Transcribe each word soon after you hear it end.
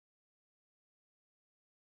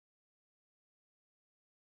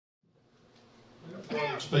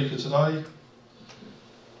speaker today.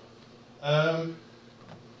 An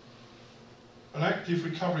active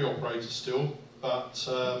recovery operator still, but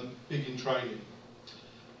big in training.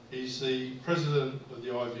 He's the president of the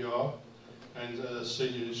IVR and a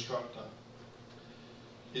senior instructor.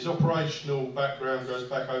 His operational background goes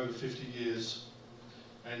back over 50 years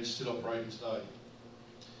and is still operating today.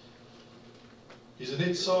 He's an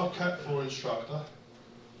ITSAR Cat 4 instructor,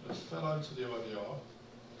 a fellow to the IVR,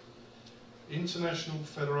 International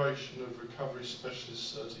Federation of Recovery Specialists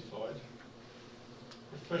certified,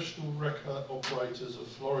 Professional Wrecker Operators of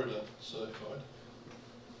Florida certified,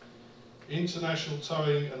 International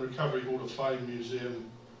Towing and Recovery Hall of Fame Museum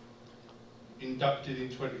inducted in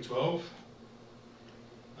 2012,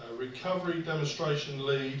 Recovery Demonstration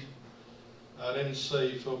Lead, an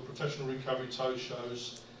MC for professional recovery tow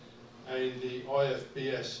shows and the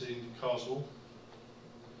IFBS in Castle,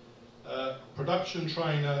 production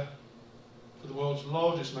trainer for the world's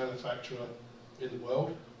largest manufacturer in the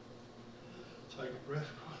world. Take a breath,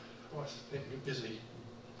 Christ, I think we're busy.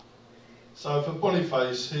 So for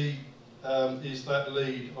Boniface, he is that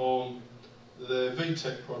lead on the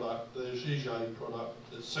VTEC product, the Gige product,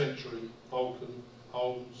 the Century, Vulcan,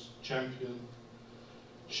 Holmes, Champion,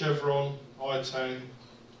 Chevron, ITAN,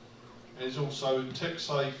 and he's also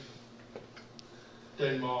TechSafe,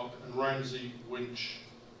 Denmark and Ramsey winch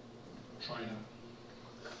trainer.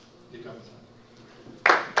 Nick Ovenden.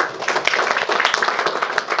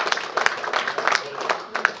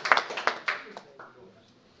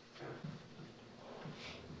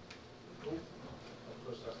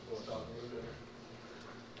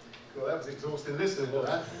 Well, that was exhausting listening to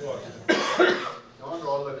that. No wonder I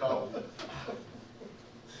look old.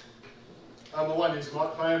 My one is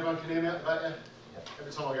microphone. Everyone can hear me out the back there?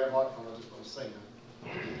 Every time I get a microphone, I just want to sing.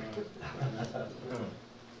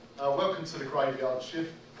 Welcome to the graveyard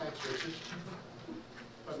shift. Thanks, Richard.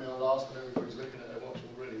 Put me on last and everybody's looking at their watch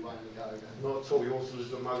and really wanting to go again. Not at all, yours was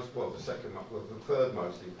the most, well, the second, well, the third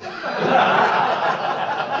most important.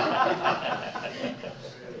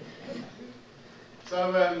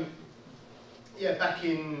 So, yeah, back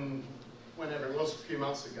in, whenever it was, a few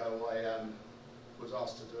months ago, I was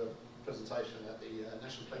asked to do a presentation at the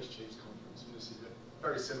National Police Chiefs Conference, and this is a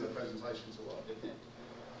very similar presentation to what I did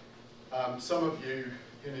then. Some of you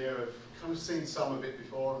in here have kind of seen some of it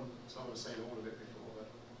before, and some have seen all of it before, but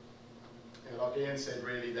you know, like Ian said,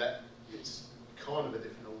 really, that it's kind of a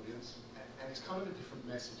different audience, and it's kind of a different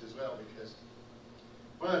message as well, because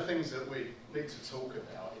one of the things that we need to talk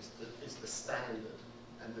about is the standard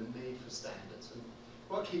and the need for standards. And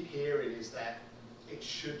what I keep hearing is that it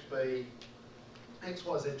should be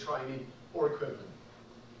XYZ training or equivalent.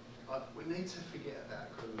 We need to forget about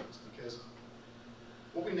equivalence, because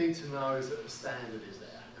what we need to know is that the standard is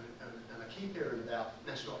there. And I keep hearing about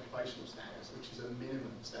national occupational standards, which is a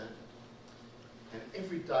minimum standard. And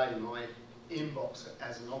every day my inbox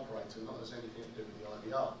as an operator, not as anything to do with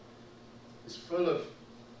the IVR, is full of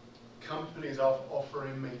companies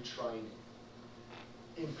offering me training.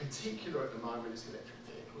 In particular at the moment it's electric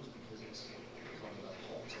vehicles, because it's kind of a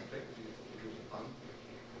hot topic if you fun.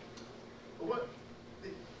 But what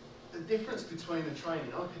the difference between the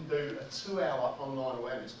training, I can do a 2-hour online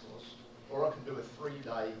awareness course, or I can do a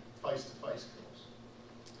 3-day face-to-face course.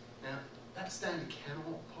 Now, that standard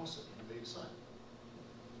cannot possibly be the same.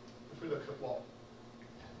 If we look at what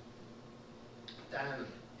Dan and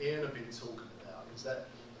Ian have been talking about, is that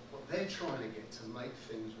what they're trying to get to make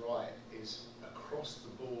things right is across the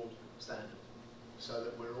board standard, so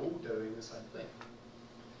that we're all doing the same thing.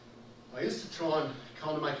 I used to try and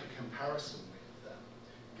kind of make a comparison with that,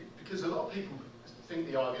 because a lot of people think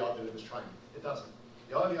the IVR delivers training. It doesn't.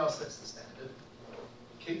 The IVR sets the standard,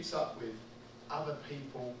 keeps up with other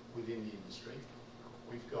people within the industry.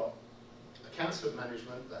 We've got a council of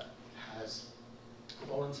management that has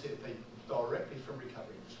volunteer people directly from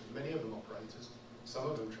recovery industry, many of them operators, some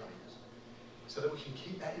of them trainers, so that we can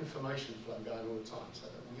keep that information flow going all the time, so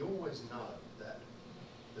that we always know that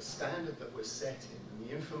the standard that we're setting and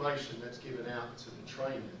the information that's given out to the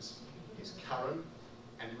trainers is current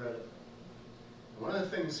and relevant. And one of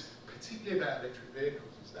the things, particularly about electric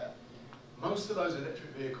vehicles, is that most of those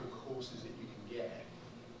electric vehicle courses that you can get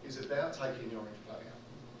is about taking the orange plug out.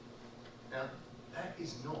 Now, that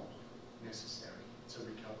is not necessary to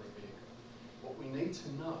recover a vehicle. What we need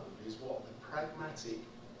to know is what the pragmatic,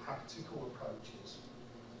 practical approach is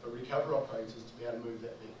for recovery operators to be able to move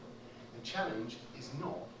that vehicle. The challenge is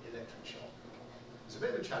not electric shock. It's a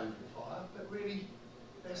bit of a challenge with fire, but really,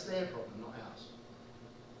 that's their problem, not ours.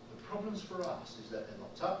 The problems for us is that they're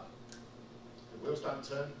locked up, the wheels don't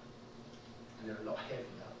turn, and they're a lot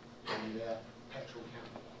heavier than their petrol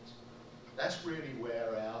counterparts. That's really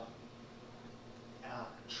where our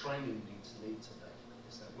training needs to be.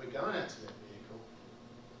 So we're going out to that vehicle.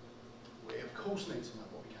 We of course need to know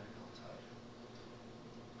what we can and can't take.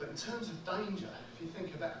 But in terms of danger, if you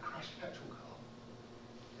think about a crashed petrol car,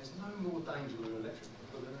 there's no more danger with an electric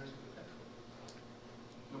vehicle than there is with petrol.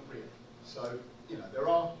 Not really. So, you know, there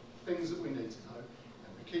are things that we need to know, and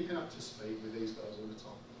we're keeping up to speed with these guys all the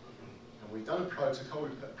time. And we've done a protocol,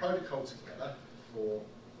 we put a protocol together for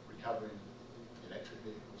recovering electric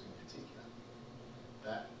vehicles in particular,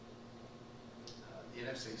 that the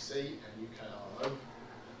NFCC and UKRO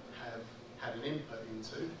have had an input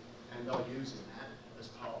into and are using that as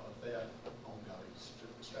part of their ongoing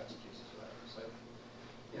strategies as well. So,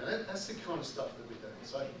 you know, that's the kind of stuff that we're doing.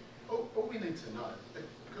 So, what we need to know,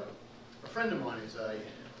 a friend of mine is a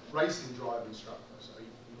racing driver instructor, so he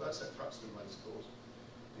works at Thruxton Race Course,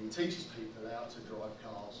 and he teaches people how to drive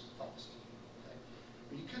cars fast. Okay?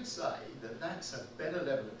 But you could say that that's a better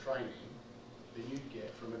level of training than you'd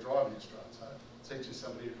get from a driving instructor teaching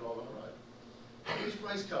somebody to drive on the road. His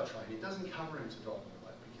race car training doesn't cover him to drive on the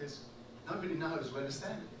road because nobody knows where the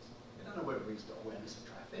standard is. They don't know whether he's got awareness of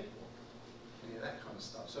traffic or any of that kind of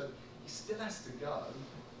stuff. So he still has to go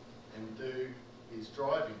and do his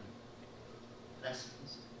driving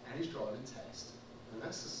lessons and his driving test. And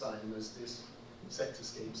that's the same as this sector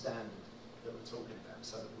scheme standard that we're talking about,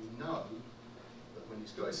 so that we know that when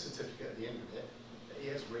he's got his certificate at the end of it, that he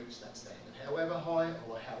has reached that standard, however high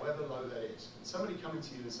or however low that is. And somebody coming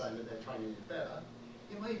to you and saying that their training is better,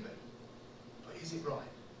 it may be, but is it right?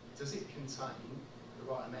 Does it contain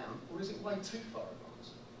the right amount, or is it way too far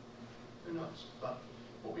advanced? Who knows? But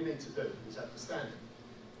what we need to do is have the standard.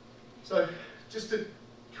 So just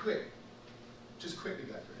quickly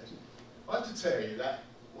go through this. I have to tell you that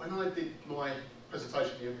when I did my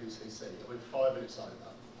presentation at the MPCC, I went 5 minutes over,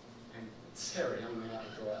 and Terry hung me out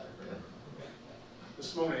to dry out.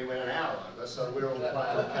 This morning he went an hour over, so we're all playing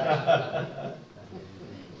okay.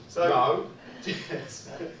 So, no. Yes.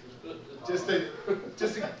 Just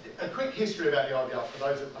a quick history about the IVR for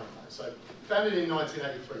those that don't know. So, founded in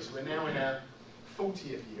 1983, so we're now in our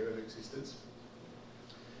 40th year of existence.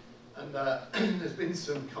 And there's been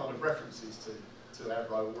some kind of references to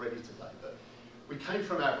AVRO already today, but we came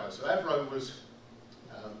from AVRO. So AVRO was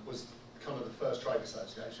kind of the first trade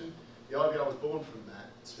association. The IVR was born from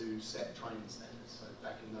that to set training standards, so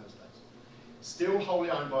back in those days. Still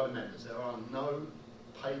wholly owned by the members. There are no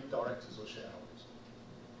paid directors or shareholders.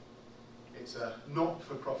 It's a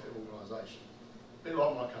not-for-profit organisation, a bit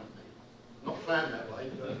like my company. Not planned that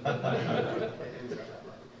way, but it ends up that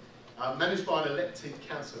way. Managed by an elected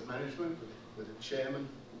council of management with a chairman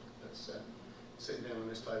that's sitting down on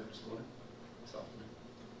this table this afternoon.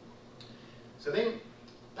 So then,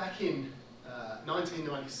 back in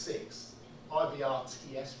 1996, IVR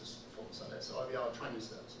TS was formed, so that's IVR Training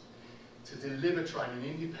Services, to deliver training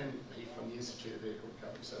independently from the Institute of Vehicle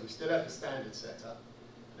Recovery. So we still had the standard set up,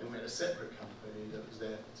 and we had a separate company that was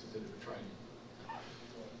there to deliver training.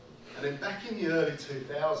 And then back in the early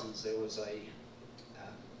 2000s, there was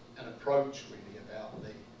an approach really about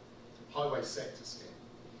the highway sector scheme.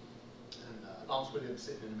 And Lance Williams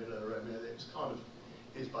sitting in the middle of the room there, it was kind of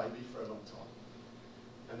his baby for a long time.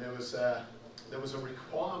 And there was a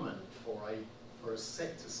requirement for a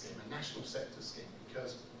sector scheme, a national sector scheme,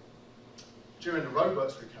 because during the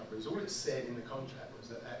roadworks recoveries, all it said in the contract was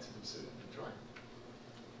that it had to be suitably trained.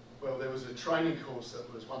 Well, there was a training course that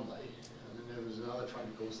was 1 day, and then there was another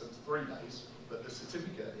training course that was 3 days, but the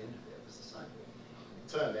certificate at the end of it was the same. It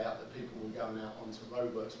turned out that people were going out onto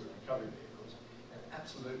roadworks with recovery vehicles and had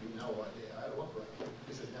absolutely no idea how to operate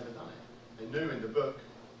because they'd never done it. They knew in the book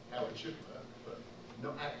how it should work, but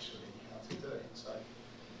not actually how to do it. So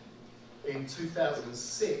in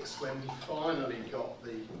 2006, when we finally got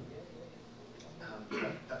the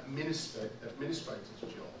administrator's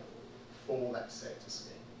job for that sector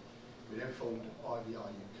scheme, we then formed IVR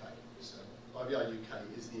UK. So IVR UK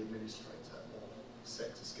is the administrator of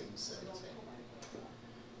Sector Scheme 17.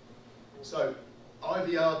 So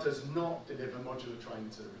IVR does not deliver modular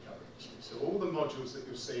training to the recovery industry. So all the modules that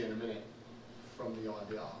you'll see in a minute from the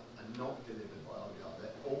IVR are not delivered by IVR.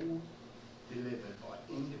 They're all delivered by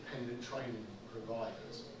independent training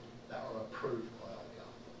providers that are approved by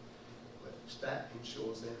IVR, which that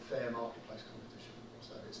ensures then fair marketplace competition.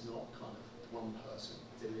 So it's not kind of one person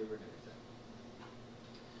delivering everything.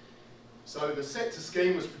 So the sector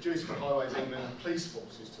scheme was produced for Highways England and police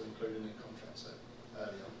forces to include in their contract, so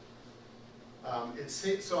early on. It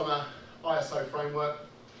sits on a ISO framework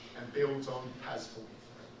and builds on PAS 43.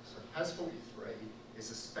 So PAS 43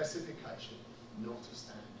 is a specification, not a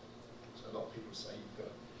standard. So a lot of people say you've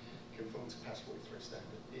got to conform to PAS 43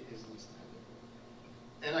 standard. It isn't a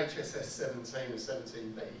standard. NHSS 17 and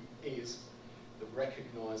 17B is the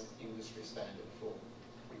recognised industry standard for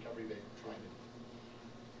recovery vehicle training.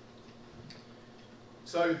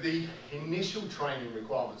 So the initial training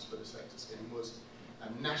requirements for the sector scheme was a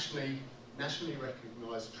nationally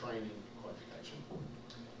recognised training qualification,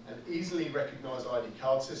 an easily recognised ID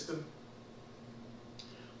card system,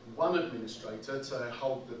 one administrator to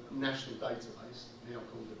hold the national database, now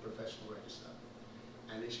called the professional register,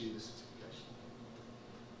 and issue the certification.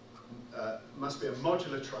 Must be a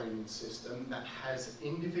modular training system that has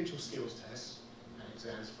individual skills tests and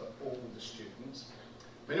exams for all the students,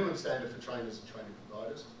 minimum standard for trainers and training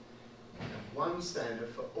providers, and one standard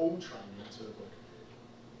for all training to the body.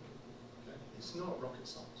 Okay? It's not rocket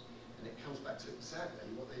science, and it comes back to exactly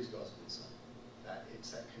what these guys have been saying, that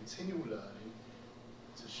it's that continual learning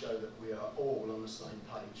to show that we are all on the same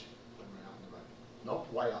page when we're out on the road.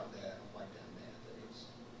 Not way up there and way down there, that is,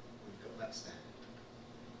 we've got that standard.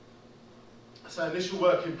 So initial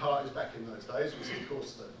working parties back in those days was of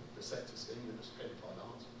course the sector scheme that was headed by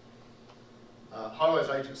Lance. Highways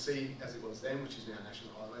Agency, as it was then, which is now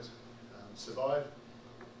National Highways, survived.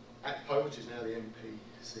 ACPO, which is now the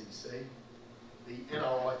NPCC. The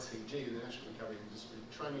NRITG, the National Recovery Industry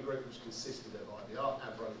Training Group, which consisted of IVR,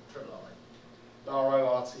 AVRO, RRA, LARO,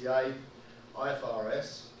 RTA,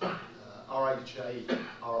 IFRS, RHA,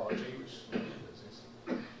 RRG, which exists,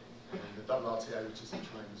 and the WRTA, which is the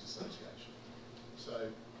Trainers Association.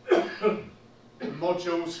 So the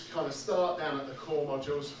modules kind of start down at the core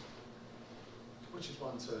modules, which is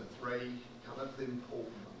 1, 2, and 3, kind of the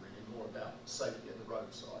important one really, more about safety at the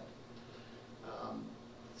roadside.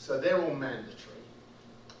 So they're all mandatory.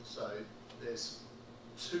 So there's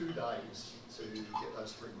 2 days to get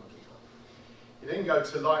those 3 modules up. You then go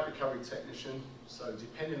to light recovery technician. So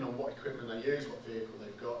depending on what equipment they use, what vehicle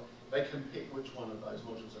they've got, they can pick which one of those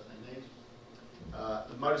modules that they need.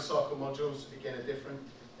 The motorcycle modules, again, are different.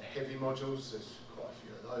 The heavy modules, there's quite a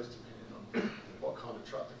few of those, depending on what kind of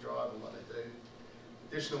truck they drive and what they do.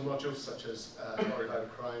 Additional modules, such as lorry loader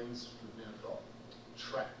cranes, we've now got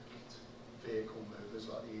tracked vehicle movers,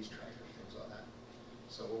 like the ease tracker and things like that.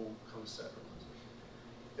 So all kind of separate ones.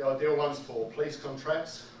 The ideal ones for police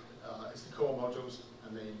contracts is the core modules,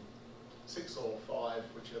 and then 6 or 5,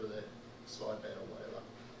 whichever the slide bed or whatever.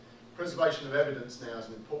 Preservation of evidence now is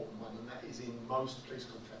an important one, and that is in most police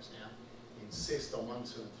contracts now. Insist on 1,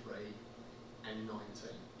 2, and 3, and 19.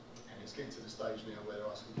 And it's getting to the stage now where they're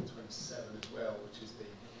asking for 27 as well, which is the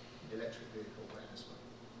electric vehicle awareness one.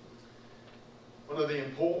 One of the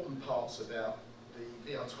important parts about the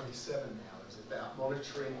VR27 now is about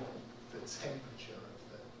monitoring the temperature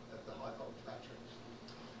of the high voltage batteries.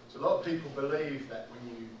 So a lot of people believe that when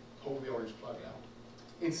you pull the orange plug out,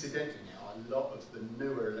 incidentally now, a lot of the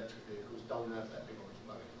newer electric vehicles don't have that big orange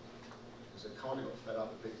plug in, because they kind of got fed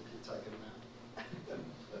up with people keep taking them out.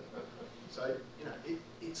 So, you know,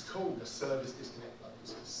 it's called a service disconnect plug.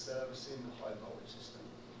 It's servicing the high voltage system.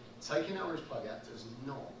 Taking that orange plug out does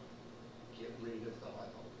not get rid of the high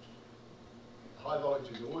voltage. The high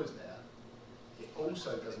voltage is always there. It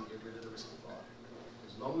also doesn't get rid of the risk of fire.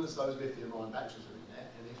 As long as those lithium-ion batteries are in there,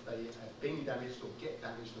 and if they have been damaged or get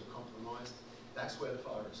damaged or compromised, that's where the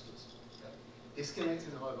fire risk is. Okay? Disconnecting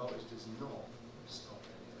the high voltage does not stop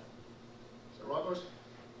any of that. Is that right, boys?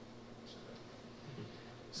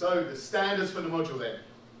 So the standards for the module then.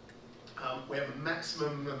 We have a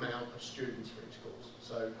maximum amount of students for each course.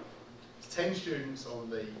 So it's 10 students on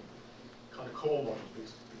the kind of core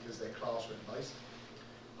modules because they're classroom based.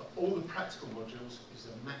 But all the practical modules is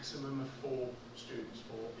a maximum of 4 students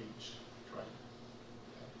for each training.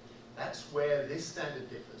 That's where this standard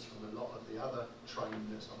differs from a lot of the other training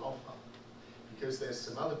that's on offer, because there's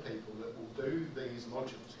some other people that will do these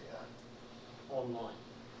modules here online.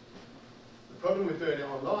 The problem with doing it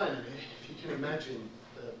online, if you can imagine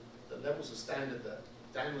the levels of standard that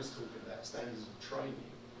Dan was talking about, standards of training,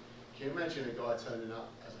 can you imagine a guy turning up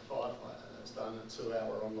as a firefighter that's done a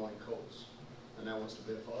 2-hour online course and now wants to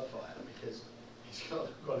be a firefighter because he's got a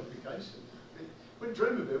qualification? We'd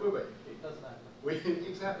dream of it, would we? It doesn't happen.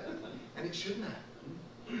 Exactly. And it shouldn't happen.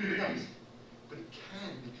 It does. But it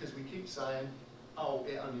can, because we keep saying, oh,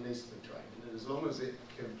 it only needs to be trained. And as long as it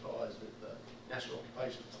complies with the National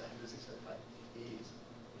Occupational Standards, it's okay. It is.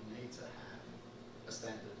 We need to have a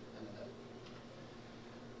standard and a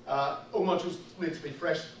level. All modules need to be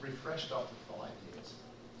refreshed after 5 years.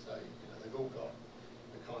 So, you know, they've all got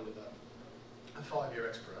a kind of a 5-year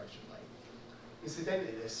expiration date.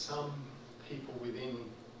 Incidentally, there's some people within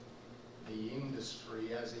the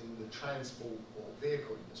industry, as in the transport or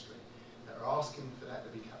vehicle industry, that are asking for that to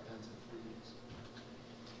be cut down to 3 years.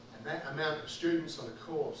 And And that amount of students on a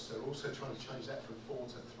course, they're also trying to change that from 4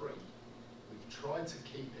 to 3. We've tried to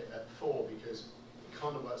keep it at 4 because it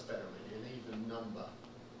kind of works better really. An even number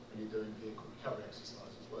when you're doing vehicle recovery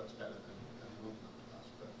exercises works better than an odd number does.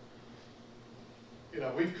 But you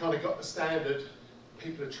know, we've kind of got the standard.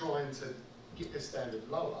 People are trying to get this standard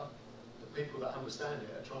lower. The people that understand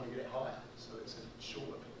it are trying to get it higher, so it's a shorter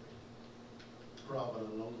period rather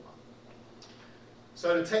than a longer one.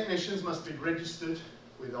 So the technicians must be registered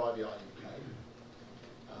with IVR UK.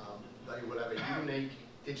 They will have a unique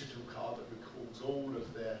digital card that records all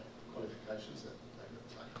of their qualifications that they've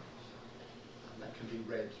obtained. And that can be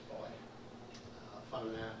read by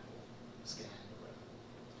phone app or scan or whatever.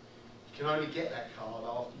 You can only get that card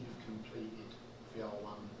after you've completed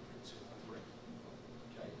VR1, 2, 3.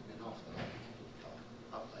 Okay, and then after that you can get your card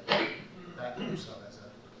updated. That also has a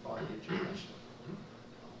 5-year duration.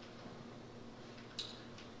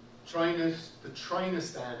 Trainers, the trainer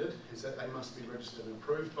standard is that they must be registered and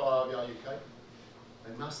approved by IVR UK.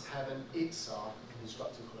 They must have an ITSAR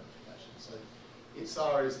instructor qualification. So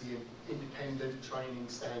ITSAR is the Independent Training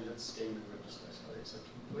Standards Scheme and Register. So it's a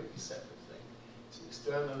completely separate thing. It's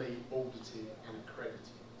externally audited and accredited.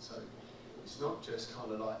 So it's not just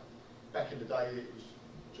kind of like, back in the day it was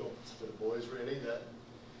jobs for the boys really, that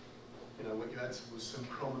you know, what you had was some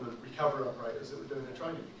prominent recovery operators that were doing the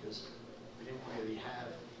training because we didn't really have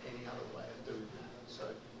any other way of doing that. So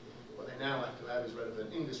what they now have to have is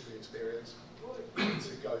relevant industry experience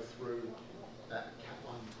to go through that Cat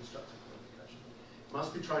 1 instructor qualification.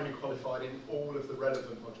 Must be trained and qualified in all of the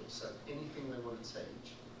relevant modules. So anything they want to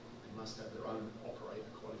teach, they must have their own operator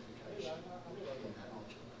qualification in that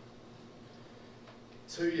module.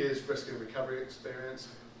 2 years rescue and recovery experience.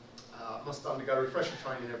 Must undergo refresher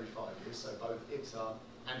training every 5 years, so both ITSAR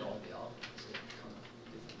and IVR, so kind of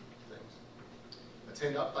different things.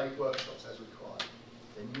 Attend update workshops as required.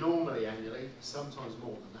 They're normally annually, sometimes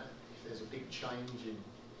more than that. If there's a big change in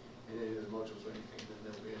any of the modules or anything, then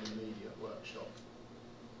there will be an immediate workshop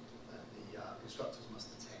that the instructors must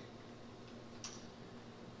attend.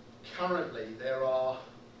 Currently, there are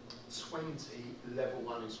 20 level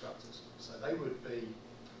 1 instructors, so they would be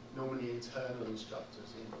normally internal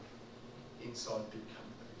instructors inside big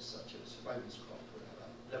companies such as Ravenscroft, whatever.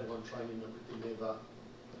 Level 1 training that would deliver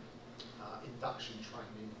induction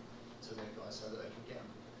training to their guys so that they can get them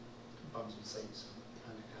bums and seats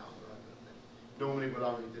and out on the road. Normally we'll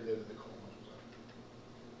only deliver the core modules.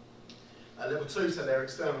 Level 2, so their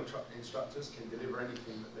external instructors can deliver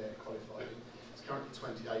anything that they're qualified in. There's currently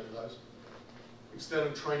 28 of those.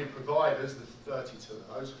 External training providers, there's 32 of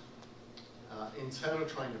those. Internal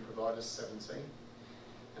training providers, 17.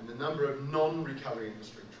 And the number of non-recovery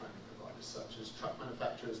industry training providers, such as truck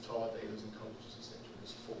manufacturers, tyre dealers and colleges, etc.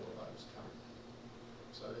 There's 4 of those currently.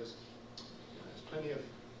 So there's plenty of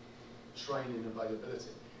training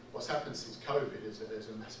availability. What's happened since COVID is that there's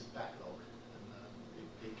a massive backlog and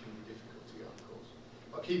it can be difficult to get on a course.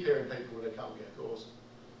 I keep hearing people they can't get a course,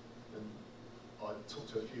 and I talked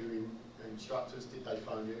to a few instructors. Did they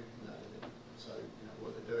phone you? No, they didn't. So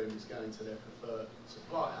what they're doing is going to their preferred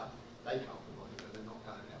supplier. They can't provide it, but they're not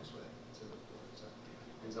going elsewhere to look for it. So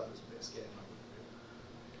it ends up as a bit of scare money.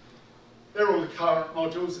 They're all the current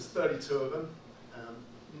modules. There's 32 of them.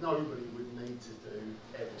 Nobody would need to do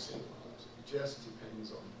every single one of those. It just depends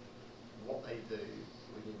on what they do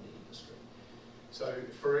within the industry. So,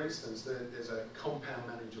 for instance, there's a compound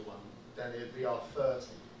manager one down here, VR30.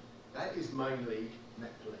 That is mainly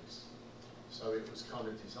Met Police. So it was kind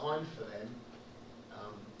of designed for them,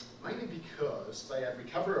 mainly because they had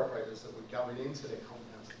recovery operators that were going into their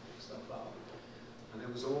compounds to pick stuff up. And there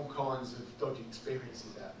was all kinds of dodgy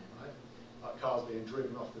experiences happening, right? Like cars being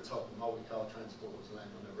driven off the top of multi-car transporters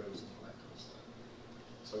landing on their roofs and all that kind of stuff.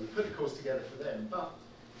 So we put a course together for them, but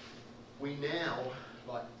we now,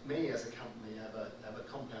 like me as a company, have a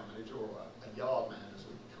compound manager or a yard man, as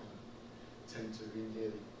we kind of tend to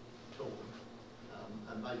endearly call them,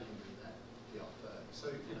 and they can do that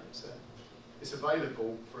VR30. So it's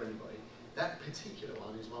available for anybody. That particular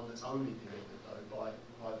one is one that's only delivered though by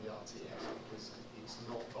IVRTS because it's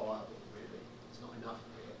not viable really. It's not enough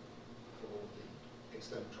for the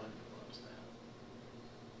external training providers to have.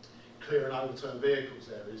 Clearing old-term vehicles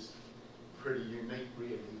there is pretty unique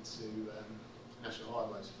really to National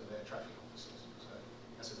Highways for their traffic officers. So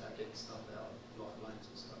that's about getting stuff out of light lanes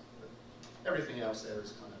and stuff. But everything else there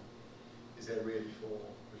is there really for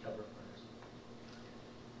recovery operators.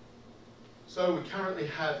 So we currently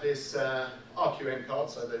have this RQM card,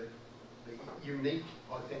 so the unique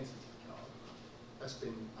identity card. That's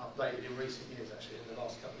been updated in recent years, actually, in the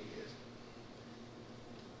last couple of years.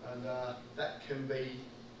 And that can be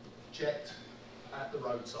checked at the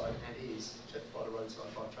roadside and is checked by the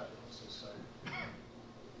roadside by traffic officers. So,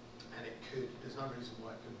 and it could, there's no reason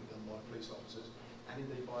why it couldn't be done by police officers and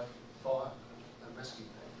indeed by fire and rescue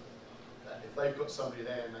people. That if they've got somebody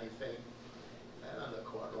there and they think, that don't look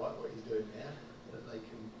quite right what he's doing there, that they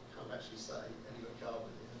can kind of actually say, have you got a car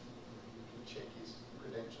with you? You can check his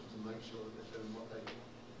credentials and make sure that they're doing what they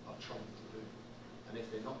are trained to do. And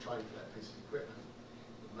if they're not trained for that piece of equipment,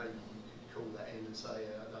 then maybe you could call that in and say,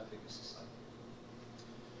 I don't think this is safe.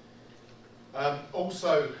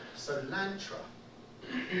 Also, so LANTRA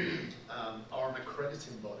are an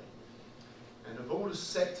accrediting body. And of all the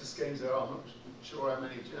sector schemes there are, I'm not sure how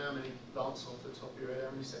many, do you know how many, Lance, off the top of your head,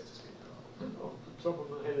 how many sector schemes there are? Off the top of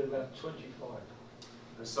my head, about 25.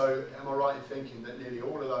 And so, am I right in thinking that nearly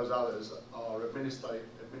all of those others are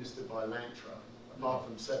administered by LANTRA, apart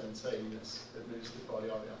from 17 that's administered by the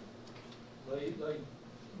IVR?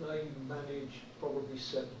 They manage probably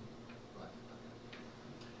 7. Right, okay.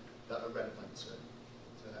 That are relevant to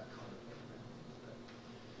that kind of thing.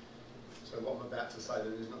 So what I'm about to say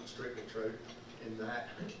then is not strictly true, in that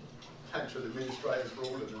LANTRA administrators for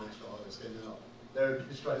all of the national highway scheme, they're not. They're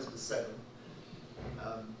administrators for 7.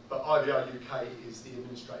 But IVR UK is the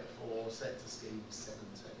administrator for sector scheme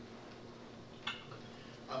 17.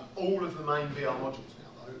 All of the main VR modules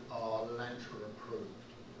now, though, are LANTRA approved,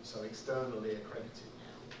 so externally accredited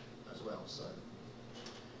now as well. So,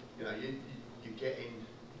 you know, you get in,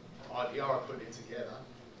 IVR are putting it together.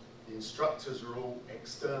 The instructors are all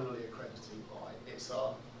externally accredited by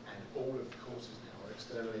ITSR, and all of the courses now are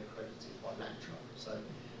externally accredited by LANTRA. So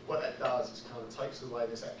what that does is kind of takes away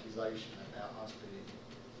this accusation about us being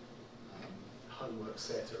homework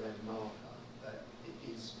set around marker, that it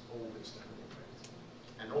is all externally accredited,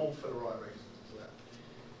 and all for the right reasons as well.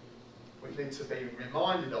 What we need to be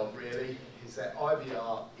reminded of really is that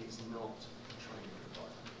IVR is not a training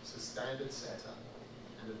provider. It's a standard setter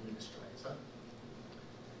and administrator.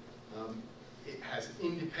 It has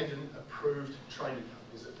independent approved training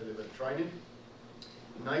companies that deliver the training,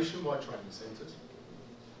 nationwide training centres,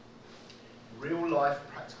 real life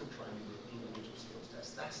practical training with individual skills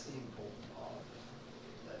tests. That's the important part.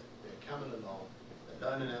 They're coming along, they're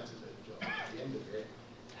learning how to do the job. At the end of it,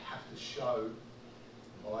 they have to show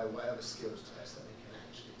by way of a skills test that they can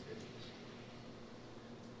actually do it.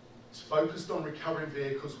 It's focused on recovering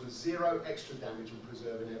vehicles with zero extra damage and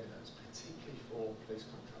preserving evidence, particularly for police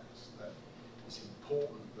contracts. That it's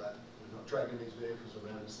important that we're not dragging these vehicles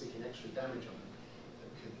around and sticking extra damage on them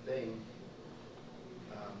that could then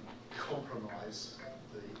compromise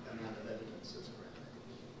the amount of evidence that's around there.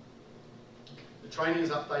 The training is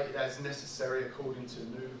updated as necessary according to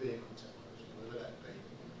new vehicle technology, whether that be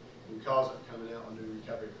new cars that are coming out or new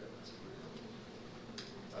recovery equipment.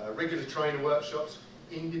 Regular training workshops,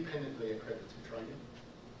 independently accredited training,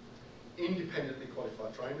 independently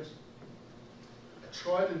qualified trainers, a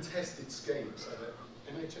tried and tested scheme, so that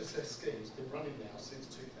NHSS scheme has been running now since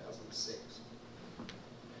 2006.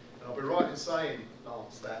 And I'll be right in saying,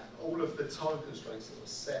 Lance, that all of the time constraints that were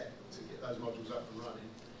set to get those modules up and running,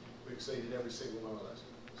 we exceeded every single one of those.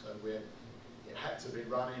 So it had to be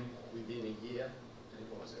running within a year, and it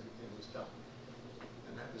was, everything was done.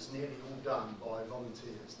 And that was nearly all done by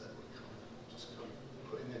volunteers that were just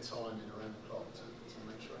putting their time in around the clock to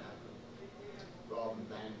make sure it happened, rather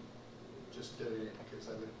than just doing it because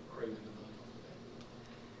they were creaming the money off of it.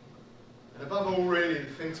 And above all, really,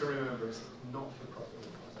 the thing to remember is not for profit.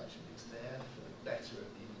 It's there for the better of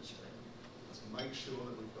the industry, to make sure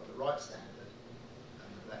that we've got the right standard and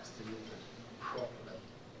that that's delivered properly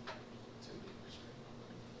to the industry.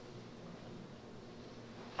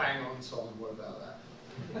 Bang on time, what about that?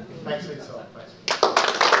 Thanks for your time. Thanks.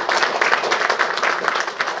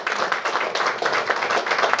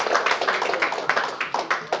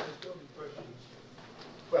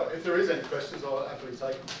 Well, if there is any questions, I'll happily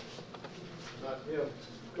take them. No. Yeah,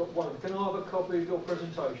 got one. Can I have a copy of your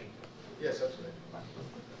presentation? Yes, absolutely.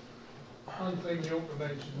 One thing you ought to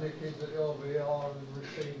mention, Nick, is that the IVR has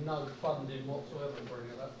received no funding whatsoever for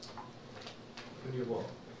any of that. Can you what?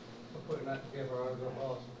 For putting that together over the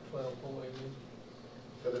last 12, 14 years.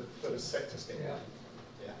 For the sector scheme? Yeah.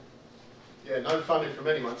 Yeah, no funding from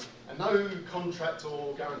anyone, and no contract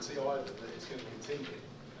or guarantee either that it's going to continue.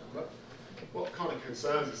 But what kind of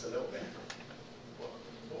concerns us a little bit,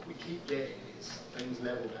 what we keep getting is things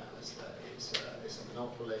levelled at us that it's a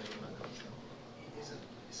monopoly and that kind of stuff. It isn't.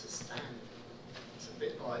 It's a standard. It's a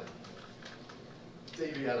bit like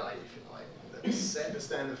DVLA, if you like, that set the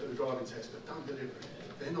standard for the driving test but don't deliver it.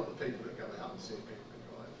 They're not the people that go out and see if people can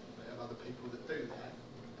drive. They have other people that do that,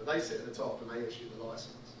 but they sit at the top and they issue the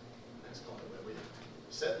licence. And that's kind of where we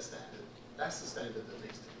set the standard. That's the standard that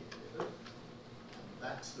needs to be delivered.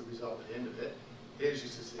 that's the result at the end of it. Here's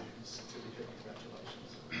your certificate,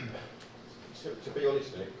 congratulations. To be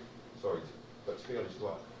honest, Nick, sorry, but to be honest,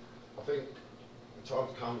 like, I think the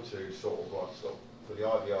time's come to sort of like stop, for the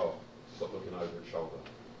IVR to stop looking over its shoulder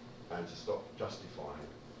and to stop justifying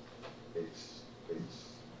its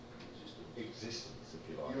existence, if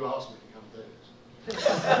you like. You asked me to come do this.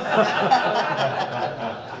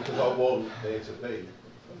 Because I want there to be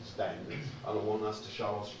standards, and I want us to show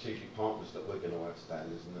our strategic partners that we're going to have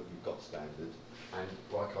standards and that we've got standards. And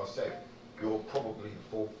like I said, you're probably the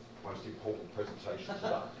fourth most important presentation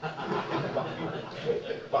today.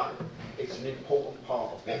 but it's an important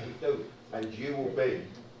part of what we do, and you will be,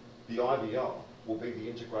 the IVR will be the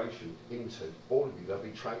integration into all of you. They'll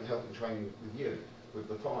be helping training with you, with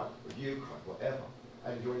the fire, with you, whatever,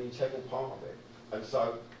 and you're an integral part of it. And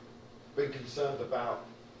so, being concerned about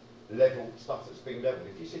stuff that's been levelled.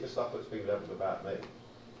 If you see the stuff that's been levelled about me,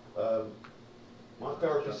 my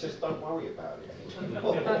therapist says don't worry about it.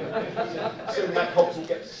 Soon that cops will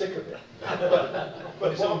get sick of it.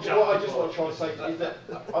 But what I just want to try and say is that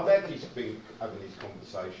I've actually been having these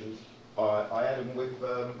conversations. I had them with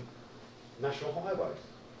National Highways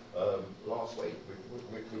last week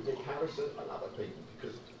with Dick Harrison and other people,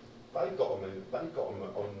 because they've got them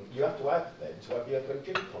on. You have to have them to have the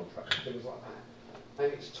FMG contract and things like that.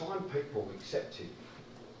 And it's time people accepted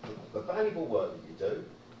the valuable work that you do,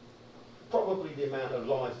 probably the amount of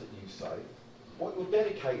lives that you save, what you're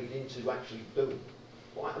dedicated into actually doing,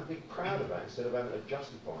 right, and be proud of that instead of having to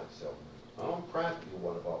justify itself. And I'm proud that you're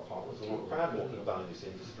one of our partners, and I'm proud of what you've done in this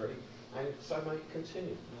industry, and so may it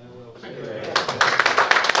continue. Thank you.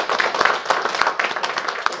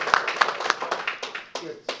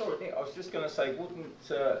 Yeah, sorry, Nick, I was just going to say, wouldn't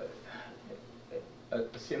a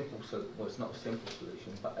simple, well, it's not a simple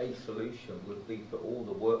solution, but a solution would be for all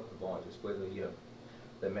the work providers, whether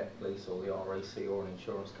the Met Police or the RAC or an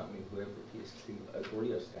insurance company, whoever it is, to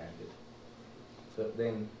agree a standard that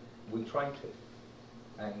then we train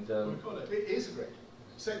to. And We've got it. It is agreed.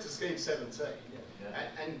 Sector Scheme 17,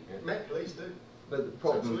 and Met Police do. But the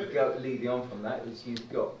problem leading on from that is you've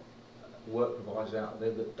got work providers out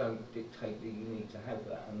there that don't dictate that you need to have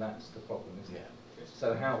that, and that's the problem, isn't it? Yes.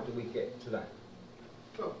 So how do we get to that?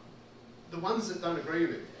 Well, the ones that don't agree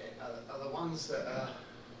with it are the ones that are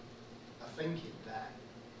thinking that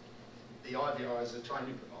the IVR is a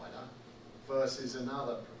training provider versus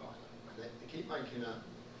another provider. They keep making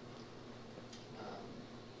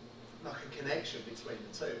like a connection between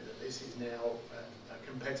the two, that this is now a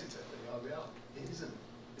competitor for the IVR. It isn't.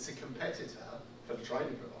 It's a competitor for the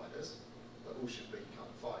training providers that all should be kind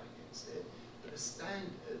of fighting against it. But a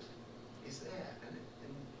standard is there, and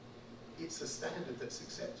it's a standard that's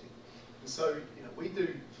accepted. And so, we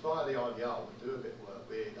do, via the IVR, we do a bit of work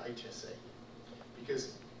with HSE,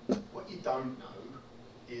 because what you don't know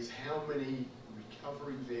is how many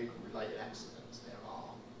recovery vehicle-related accidents there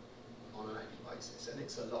are on an annual basis, and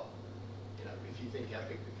it's a lot. If you think how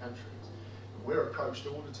big the country is. We're approached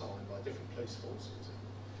all the time by different police forces,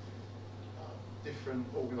 different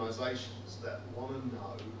organisations that want to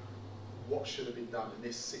know what should have been done in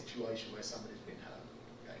this situation where somebody's been hurt.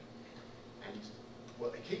 Okay? And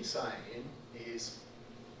what they keep saying is,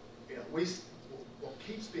 what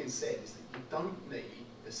keeps being said is that you don't need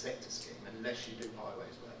the sector scheme unless you do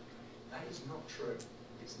highways work. That is not true.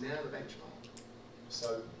 It's now the benchmark.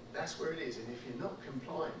 So that's where it is. And if you're not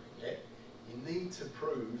complying with it, you need to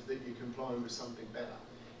prove that you're complying with something better.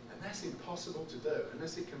 And that's impossible to do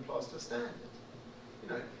unless it complies to a standard.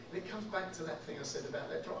 And it comes back to that thing I said about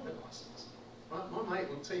their driving licence. Right? My mate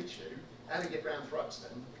will teach you how to get round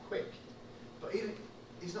Thruxton quick. But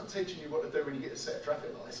he's not teaching you what to do when you get a set of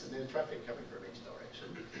traffic lights and there's traffic coming from each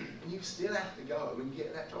direction. And you still have to go and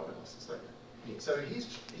get that driving licence, don't you? Yeah. So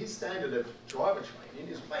his standard of driver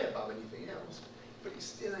training is way above anything else, but it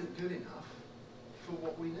still ain't good enough for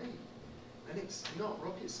what we need. And it's not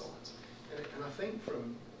rocket science. And I think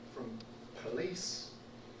from police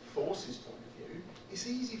forces' point of view, it's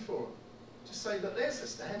easy for them. Just say, look, there's a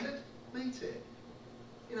standard, meet it.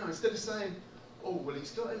 Instead of saying, oh, well,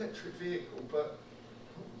 he's got an electric vehicle, but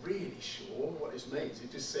I'm not really sure what this means.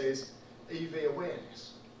 It just says EV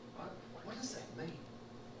awareness. Right? What does that mean?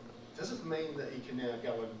 It doesn't mean that he can now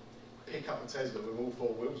go and pick up a Tesla with all four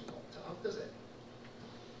wheels locked up, does it?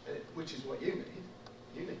 Which is what you need.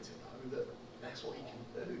 You need to know that that's what he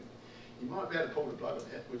can do. He might be able to pull the plug on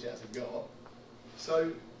it, which he hasn't got.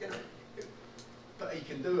 So, but he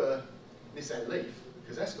can do a Nissan Leaf,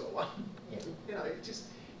 because that's got one. Yeah.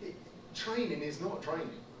 Training is not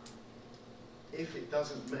training if it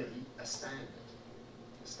doesn't meet a standard.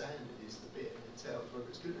 The standard is the bit that tells whether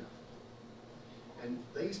it's good enough. And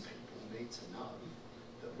these people need to know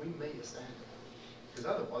that we meet a standard. Because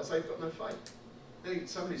otherwise they've got no faith. Then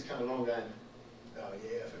somebody's come along going, oh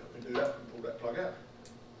yeah, I think I can do that, I can pull that plug out.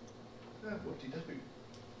 No, what do you do?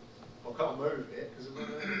 I can't move it because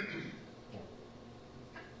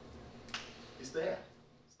it's there.